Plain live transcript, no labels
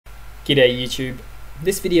G'day YouTube.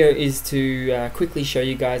 This video is to quickly show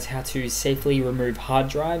you guys how to safely remove hard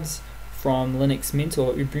drives from Linux Mint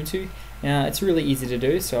or Ubuntu. Now it's really easy to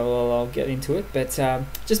do, so I'll get into it, but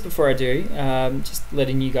just before I do, just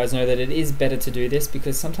letting you guys know that it is better to do this,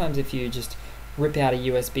 because sometimes if you just rip out a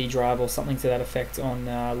USB drive or something to that effect on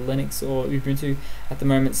Linux or Ubuntu at the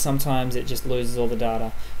moment, sometimes it just loses all the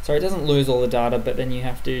data. So it doesn't lose all the data, but then you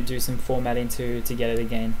have to do some formatting to get it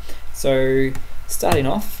again. So starting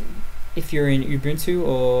off, if you're in Ubuntu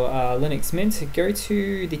or Linux Mint, go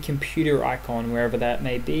to the computer icon, wherever that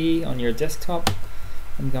may be on your desktop.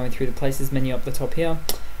 I'm going through the places menu up the top here.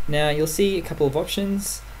 Now you'll see a couple of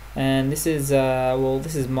options, and this is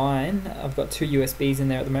this is mine. I've got two USBs in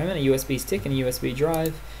there at the moment, a USB stick and a USB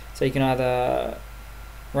drive. So you can either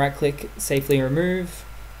right click, safely remove,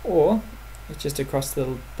 or just across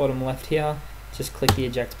the bottom left here, just click the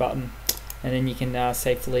eject button, and then you can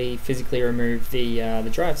safely physically remove the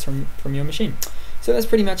drives from your machine. So that's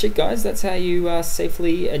pretty much it, guys. That's how you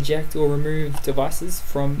safely eject or remove devices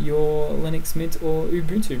from your Linux Mint or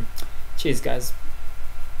Ubuntu. Cheers, guys.